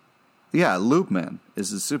skinny? Yeah, Lube Man is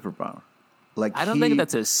his superpower. Like I don't think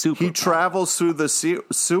that's a superpower. He travels through the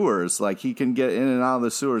sewers. Like he can get in and out of the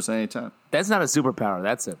sewers anytime. That's not a superpower.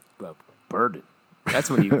 That's a burden. That's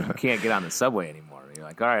when you can't get on the subway anymore. You're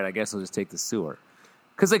like, all right, I guess I'll just take the sewer.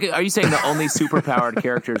 Because like, are you saying the only superpowered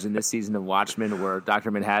characters in this season of Watchmen were Dr.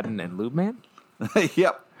 Manhattan and Lube Man?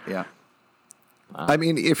 Yep. Yeah. I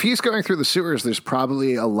mean, if he's going through the sewers, there's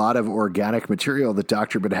probably a lot of organic material that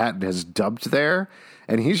Dr. Manhattan has dumped there,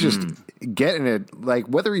 and he's just getting it, like,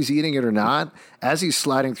 whether he's eating it or not, as he's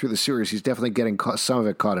sliding through the sewers, he's definitely getting some of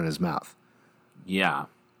it caught in his mouth. Yeah.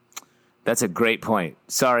 That's a great point.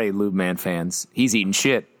 Sorry, Lube Man fans. He's eating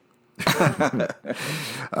shit.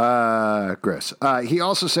 Gross. He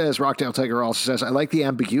also says, Rockdale Tiger also says, I like the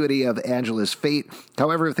ambiguity of Angela's fate.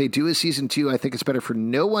 However, if they do a season 2, I think it's better for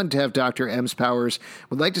no one to have Dr. M's powers.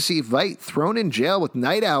 Would like to see Veidt thrown in jail with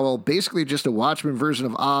Night Owl, basically just a Watchmen version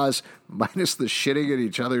of Oz, minus the shitting in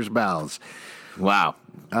each other's mouths. Wow.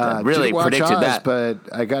 Really predicted Oz, that. But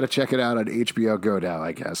I got to check it out on HBO Go now,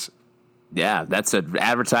 I guess. Yeah, that's an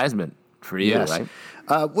advertisement for you, right?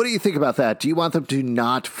 What do you think about that? Do you want them to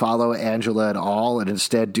not follow Angela at all and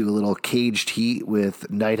instead do a little caged heat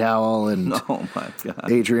with Night Owl and oh my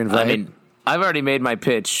God. Adrian Veidt? I mean, I've already made my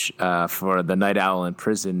pitch for the Night Owl in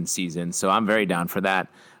Prison season, so I'm very down for that.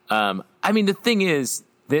 I mean, the thing is,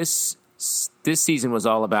 this season was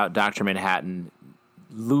all about Dr. Manhattan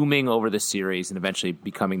looming over the series and eventually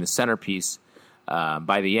becoming the centerpiece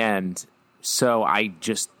by the end. So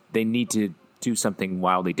they need to do something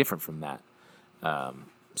wildly different from that.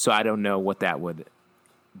 So I don't know what that would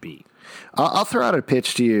be. I'll throw out a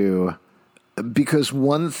pitch to you, because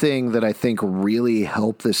one thing that I think really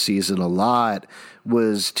helped this season a lot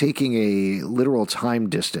was taking a literal time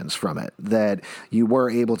distance from it, that you were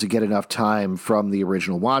able to get enough time from the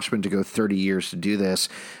original Watchmen to go 30 years to do this.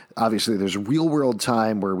 Obviously, there's real world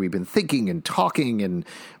time where we've been thinking and talking and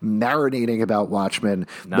marinating about Watchmen,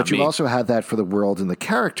 but you also had that for the world and the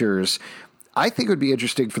characters. I think it would be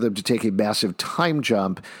interesting for them to take a massive time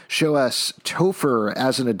jump, show us Topher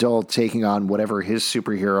as an adult taking on whatever his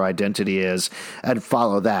superhero identity is, and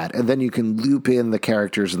follow that. And then you can loop in the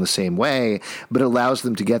characters in the same way, but it allows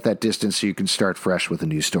them to get that distance so you can start fresh with a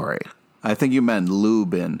new story. I think you meant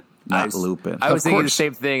Lubin, not Lupin. I was thinking the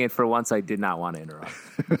same thing, and for once I did not want to interrupt.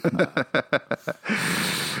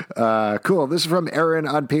 Cool. This is from Erin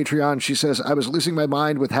on Patreon. She says, I was losing my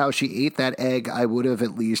mind with how she ate that egg. I would have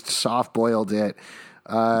at least soft-boiled it.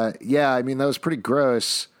 Yeah, I mean, that was pretty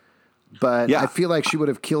gross. But I feel like she would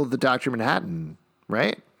have killed the Dr. Manhattan,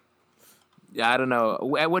 right? Yeah, I don't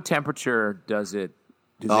know. At what temperature does it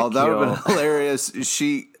that would have been hilarious.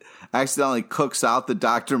 She accidentally cooks out the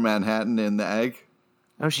Dr. Manhattan in the egg.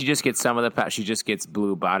 Oh, she just gets some of the she just gets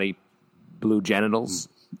blue genitals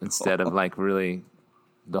instead of like really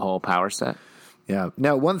the whole power set. Yeah.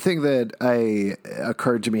 Now, one thing that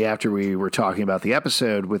occurred to me after we were talking about the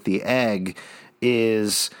episode with the egg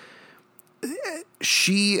is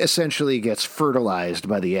she essentially gets fertilized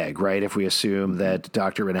by the egg, right? If we assume that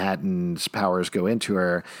Dr. Manhattan's powers go into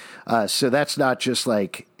her. So that's not just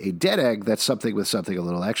like a dead egg. That's something with something a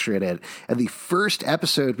little extra in it. And the first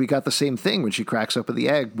episode, we got the same thing when she cracks open the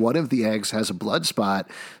egg. One of the eggs has a blood spot.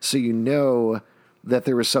 So you know that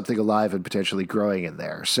there was something alive and potentially growing in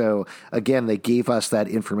there. So again, they gave us that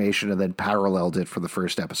information and then paralleled it from the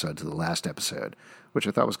first episode to the last episode, which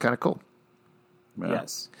I thought was kind of cool. Yeah.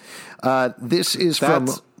 Yes. This is from...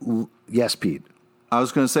 Yes, Pete. I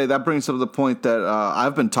was going to say, that brings up the point that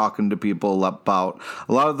I've been talking to people about.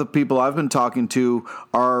 A lot of the people I've been talking to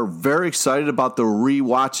are very excited about the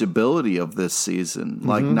rewatchability of this season. Mm-hmm.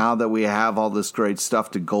 Like, now that we have all this great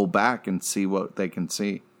stuff to go back and see what they can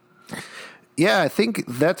see. Yeah, I think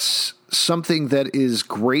that's something that is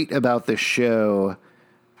great about this show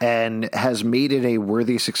and has made it a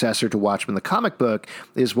worthy successor to Watchmen the comic book,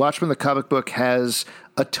 is Watchmen the comic book has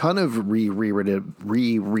a ton of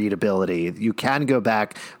rereadability. You can go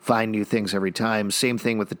back, find new things every time. Same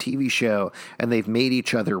thing with the TV show, and they've made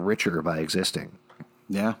each other richer by existing.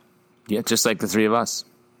 Yeah. Yeah, just like the three of us.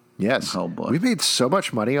 Yes. Oh, boy. We made so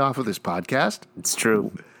much money off of this podcast. It's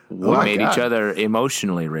true. We made each other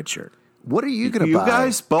emotionally richer. What are you going to buy? You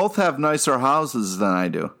guys both have nicer houses than I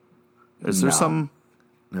do. Is there some...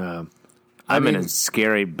 I'm in a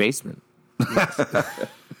scary basement. This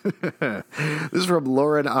is from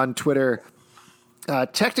Lauren on Twitter.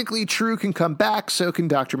 Technically, True can come back, so can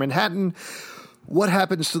Dr. Manhattan. What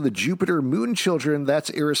happens to the Jupiter Moon children? That's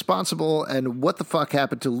irresponsible. And what the fuck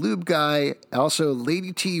happened to Lube Guy? Also,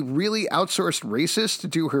 Lady T really outsourced racists to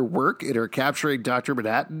do her work in her capturing Dr.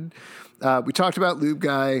 Manhattan. We talked about Lube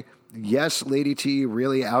Guy. Yes, Lady T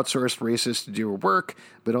really outsourced racists to do her work,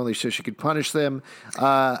 but only so she could punish them.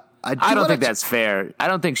 I don't think that's fair. I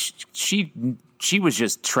don't think she was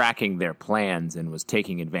just tracking their plans and was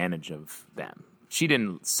taking advantage of them. She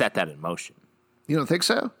didn't set that in motion. You don't think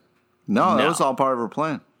so? No, that was all part of her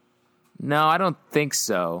plan. No, I don't think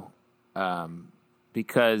so,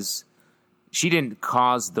 because she didn't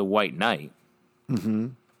cause the White Knight.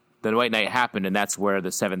 Mm-hmm. The White Knight happened, and that's where the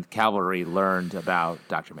 7th Cavalry learned about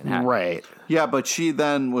Dr. Manhattan. Right. Yeah, but she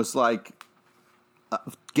then was like,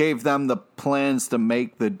 gave them the plans to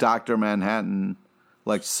make the Dr. Manhattan,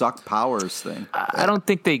 like, suck powers thing. I don't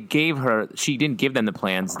think they gave her, she didn't give them the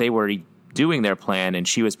plans. They were doing their plan, and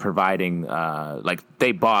she was providing,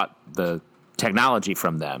 they bought the technology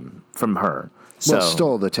from her. So,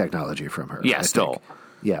 stole the technology from her. Yeah, stole.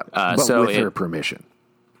 Yeah, but with her permission.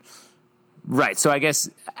 Right. So I guess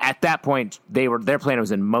at that point their plan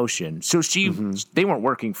was in motion. So they weren't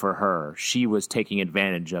working for her. She was taking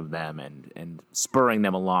advantage of them and spurring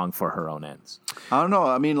them along for her own ends. I don't know.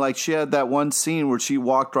 I mean, like, she had that one scene where she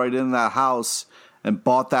walked right in that house and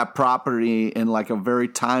bought that property in like a very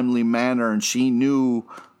timely manner, and she knew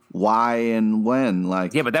why and when.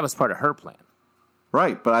 Like, yeah, but that was part of her plan.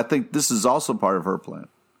 Right. But I think this is also part of her plan.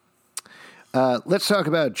 Let's talk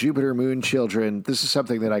about Jupiter Moon Children. This is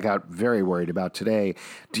something that I got very worried about today.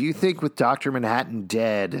 Do you think with Dr. Manhattan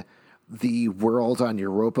dead, the world on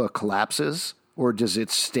Europa collapses, or does it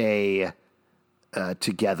stay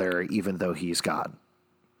together even though he's gone?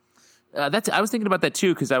 I was thinking about that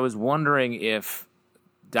too, because I was wondering if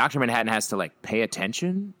Dr. Manhattan has to like pay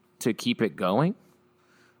attention to keep it going.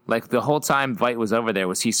 Like the whole time Veidt was over there,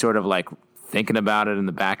 was he sort of like thinking about it in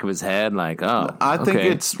the back of his head? Like, oh, I think okay.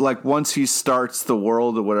 it's like once he starts the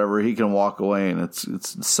world or whatever, he can walk away and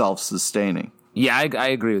it's self-sustaining. Yeah, I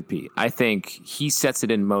agree with Pete. I think he sets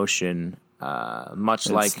it in motion, much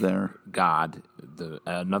like God,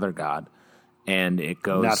 another God, and it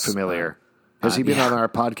goes. Not familiar. Has he been on our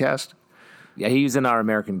podcast? Yeah, he was in our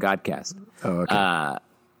American Godcast. Oh, okay.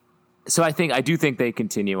 So I do think they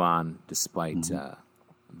continue on despite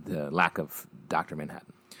the lack of Dr.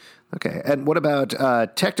 Manhattan. Okay, and what about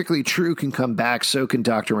technically True can come back, so can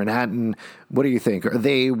Dr. Manhattan. What do you think? Are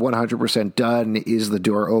they 100% done? Is the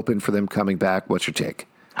door open for them coming back? What's your take?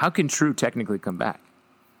 How can True technically come back?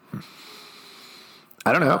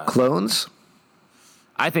 I don't know. Clones?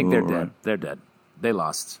 I think they're dead. They're dead. They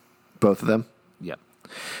lost. Both of them? Yep.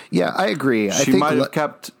 Yeah, I agree. She might have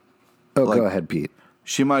kept... Oh, go ahead, Pete.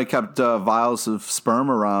 She might have kept vials of sperm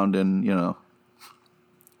around and,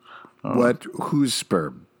 What? Whose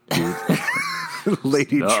sperm?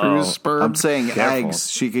 Lady True's sperm? I'm saying Careful.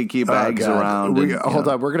 eggs. She could keep eggs around. Hold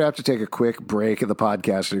on. We're going to have to take a quick break in the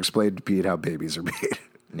podcast and explain to Pete how babies are made.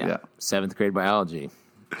 Yeah. 7th grade biology.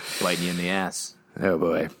 Biting you in the ass. Oh,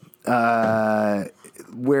 boy.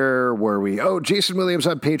 Where were we? Oh, Jason Williams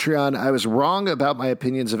on Patreon. I was wrong about my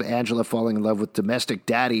opinions of Angela falling in love with domestic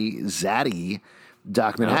daddy, Zaddy,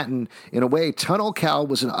 Doc Manhattan. In a way, Tunnel Cal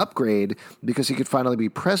was an upgrade because he could finally be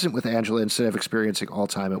present with Angela instead of experiencing all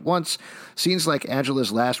time at once. Scenes like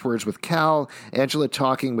Angela's last words with Cal, Angela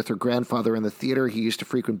talking with her grandfather in the theater he used to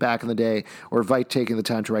frequent back in the day, or Veidt taking the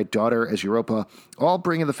time to write Daughter as Europa, all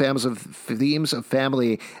bring in the themes of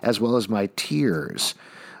family as well as my tears.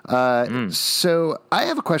 So I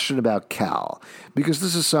have a question about Cal, because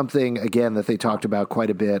this is something, again, that they talked about quite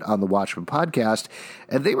a bit on the Watchmen podcast,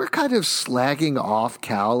 and they were kind of slagging off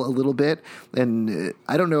Cal a little bit, and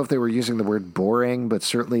I don't know if they were using the word boring, but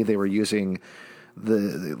certainly they were using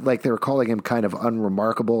they were calling him kind of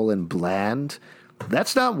unremarkable and bland.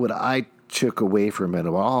 That's not what I took away from it at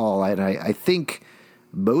all, and I think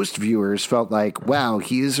most viewers felt like, wow,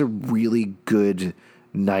 he is a really good,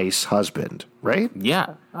 nice husband, right?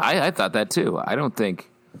 Yeah, I thought that too. I don't think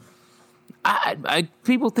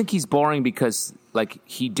people think he's boring because like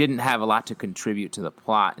he didn't have a lot to contribute to the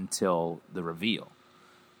plot until the reveal.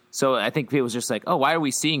 So I think people was just like, oh, why are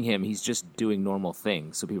we seeing him? He's just doing normal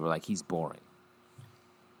things. So people are like, he's boring.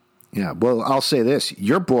 Yeah, well, I'll say this: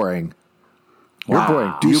 you're boring. You're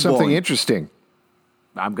boring. Do something interesting.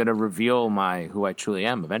 I'm going to reveal who I truly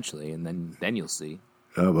am eventually, and then you'll see.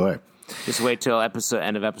 Oh boy. Just wait till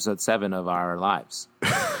end of episode 7 of our lives.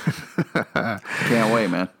 Can't wait,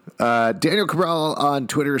 man. Daniel Cabral on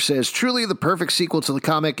Twitter says, truly the perfect sequel to the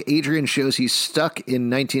comic. Adrian shows he's stuck in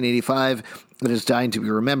 1985 and is dying to be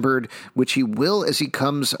remembered, which he will as he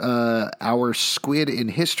comes our squid in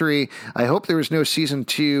history. I hope there is no season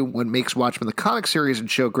 2. What makes Watchmen the comic series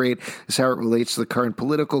and show great is how it relates to the current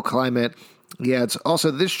political climate. Yeah, it's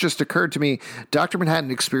also, this just occurred to me, Dr.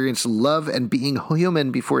 Manhattan experienced love and being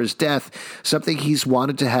human before his death, something he's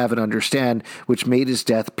wanted to have and understand, which made his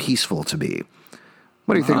death peaceful to me.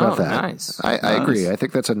 What do you think about that? Nice. I agree. I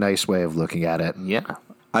think that's a nice way of looking at it. Yeah.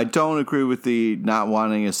 I don't agree with the not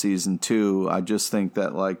wanting a season 2. I just think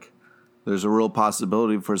that, like, there's a real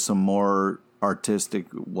possibility for some more artistic,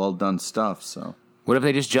 well-done stuff. So, what if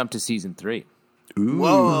they just jump to season 3? Ooh.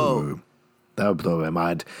 Whoa. That would blow my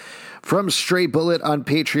mind. From Stray Bullet on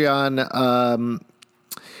Patreon,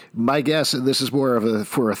 my guess, and this is more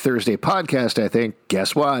for a Thursday podcast, I think,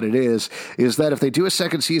 guess what it is that if they do a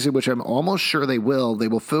second season, which I'm almost sure they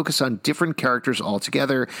will focus on different characters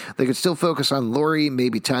altogether. They could still focus on Laurie,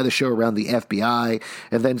 maybe tie the show around the FBI,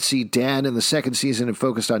 and then see Dan in the second season and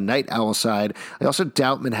focused on Night Owl side. I also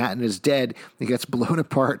doubt Manhattan is dead. He gets blown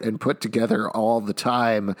apart and put together all the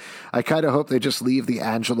time. I kind of hope they just leave the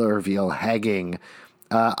Angela reveal hanging.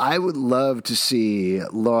 I would love to see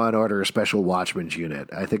Law and Order Special Watchmen's Unit.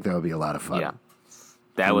 I think that would be a lot of fun. Yeah,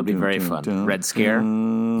 that would be very fun. Red Scare.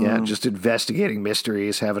 Yeah, just investigating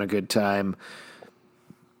mysteries, having a good time.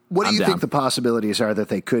 What do you think the possibilities are that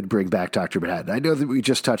they could bring back Dr. Manhattan? I know that we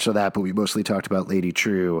just touched on that, but we mostly talked about Lady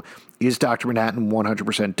True. Is Dr. Manhattan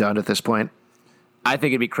 100% done at this point? I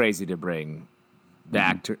think it'd be crazy to bring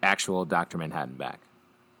the actual Dr. Manhattan back.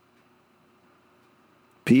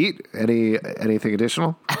 Pete, anything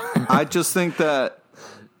additional? I just think that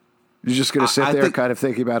you're just going to sit there kind of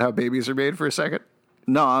thinking about how babies are made for a second?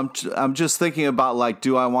 No, I'm just thinking about, like,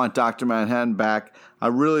 do I want Dr. Manhattan back? I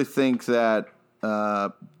really think that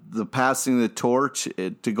the passing the torch,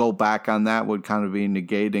 to go back on that would kind of be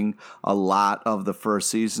negating a lot of the first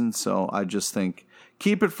season. So I just think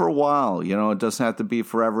keep it for a while. You know, it doesn't have to be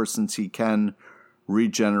forever since he can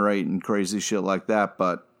regenerate and crazy shit like that.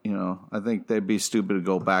 But, you know, I think they'd be stupid to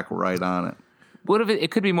go back right on it. What if it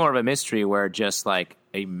could be more of a mystery where just like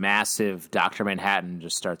a massive Dr. Manhattan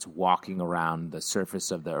just starts walking around the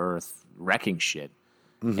surface of the earth wrecking shit.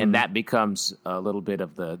 Mm-hmm. And that becomes a little bit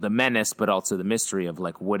of the menace, but also the mystery of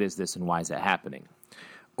like, what is this and why is that happening?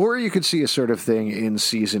 Or you could see a sort of thing in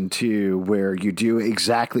season 2 where you do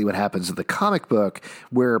exactly what happens in the comic book,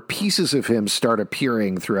 where pieces of him start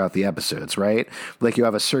appearing throughout the episodes, right? Like you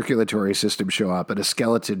have a circulatory system show up and a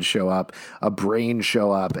skeleton show up, a brain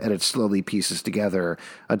show up, and it slowly pieces together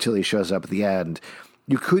until he shows up at the end.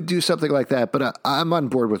 You could do something like that, but I'm on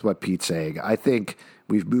board with what Pete's saying. I think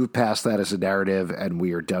we've moved past that as a narrative and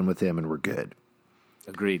we are done with him and we're good.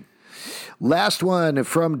 Agreed. Last one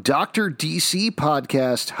from Dr. DC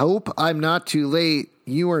Podcast. Hope I'm not too late.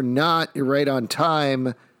 You are not. You're right on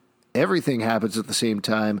time. Everything happens at the same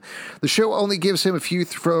time. The show only gives him a few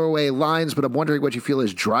throwaway lines, but I'm wondering what you feel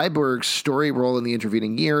is Dryberg's story role in the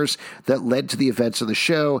intervening years that led to the events of the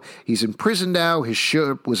show. He's in prison now. His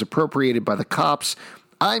ship was appropriated by the cops.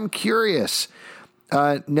 I'm curious.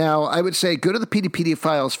 Now, I would say go to the PDPD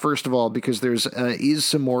files, first of all, because there's is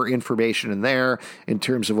some more information in there in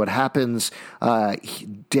terms of what happens.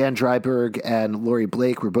 Dan Dryberg and Lori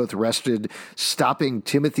Blake were both arrested, stopping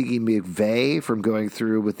Timothy McVeigh from going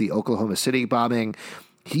through with the Oklahoma City bombing.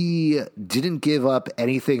 He didn't give up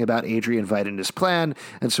anything about Adrian Veidt and his plan,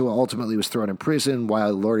 and so ultimately was thrown in prison,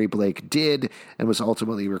 while Lori Blake did and was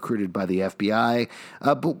ultimately recruited by the FBI.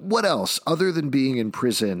 But what else, other than being in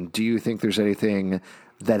prison, do you think there's anything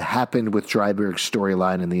that happened with Dryberg's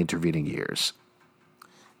storyline in the intervening years?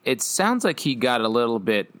 It sounds like he got a little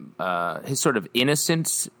bit, his sort of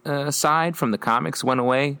innocent side from the comics went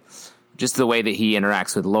away. Just the way that he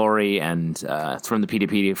interacts with Lori and from the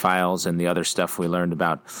PDPD files and the other stuff we learned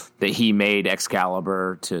about, that he made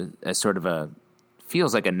Excalibur to as sort of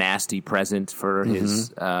feels like a nasty present for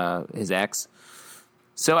his ex.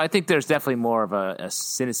 So I think there's definitely more of a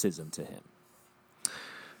cynicism to him.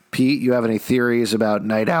 Pete, you have any theories about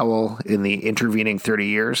Night Owl in the intervening 30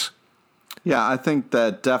 years? Yeah, I think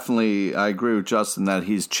that definitely, I agree with Justin that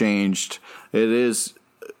he's changed. It is...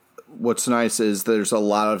 What's nice is there's a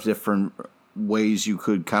lot of different ways you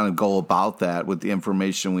could kind of go about that with the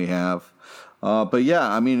information we have. But yeah,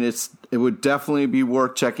 I mean, it would definitely be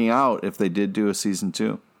worth checking out if they did do a season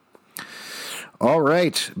 2. All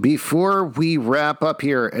right. Before we wrap up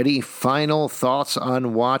here, any final thoughts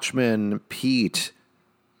on Watchmen, Pete?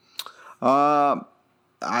 I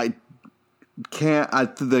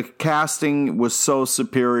can't. The casting was so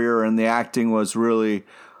superior and the acting was really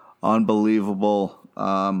unbelievable.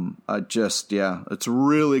 It's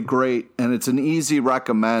really great, and it's an easy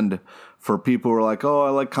recommend for people who are like, oh, I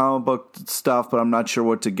like comic book stuff, but I'm not sure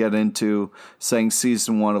what to get into. Saying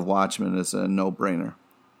season 1 of Watchmen is a no-brainer.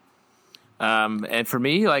 And for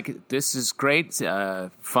me, like, this is great,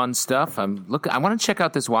 fun stuff. I want to check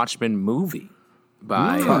out this Watchmen movie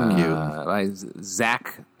by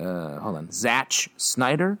Zach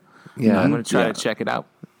Snyder. Yeah, I'm going to try to check it out.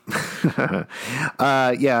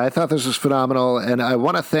 I thought this was phenomenal, and I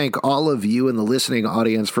want to thank all of you in the listening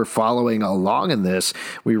audience for following along in this.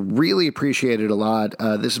 We really appreciate it a lot.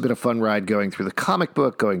 This has been a fun ride going through the comic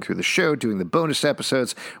book, going through the show, doing the bonus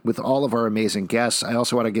episodes with all of our amazing guests. I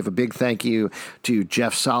also want to give a big thank you to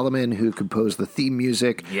Jeff Solomon, who composed the theme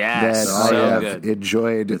music that I have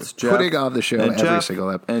enjoyed putting on the show every single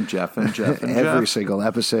episode. Every single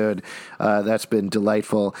episode. That's been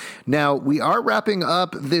delightful. Now, we are wrapping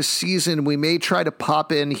up this season. We may try to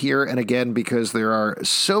pop in here and again because there are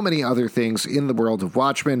so many other things in the world of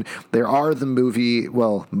Watchmen. There are the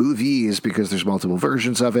movies, because there's multiple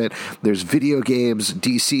versions of it. There's video games.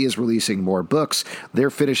 DC is releasing more books. They're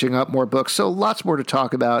finishing up more books. So lots more to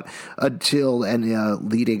talk about until and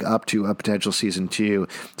leading up to a potential season 2.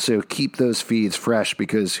 So keep those feeds fresh,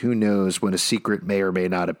 because who knows when a secret may or may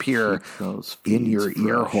not appear in your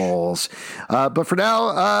ear holes. But for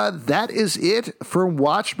now, that is it for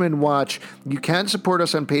Watchmen Watch. You can support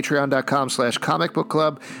us on patreon.com/comic book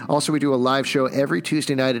club. Also, we do a live show every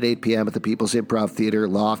Tuesday night at 8 p.m. at the People's Improv Theater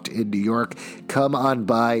Loft in New York. Come on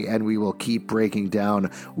by and we will keep breaking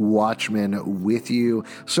down Watchmen with you.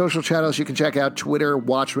 Social channels you can check out: Twitter,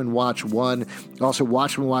 Watchmen Watch 1. Also,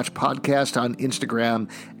 Watchmen Watch Podcast on Instagram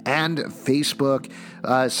and Facebook.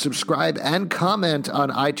 Subscribe and comment on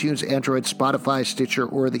iTunes, Android, Spotify, Stitcher,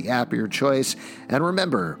 or the app of your choice. And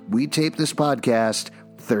remember, we taped this podcast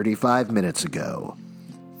 35 minutes ago.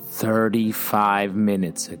 35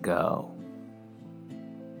 minutes ago.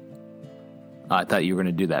 Oh, I thought you were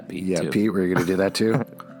going to do that, Pete. Yeah, too. Pete, were you going to do that too?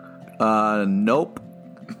 Nope.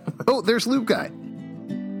 Oh, there's Lube Guy.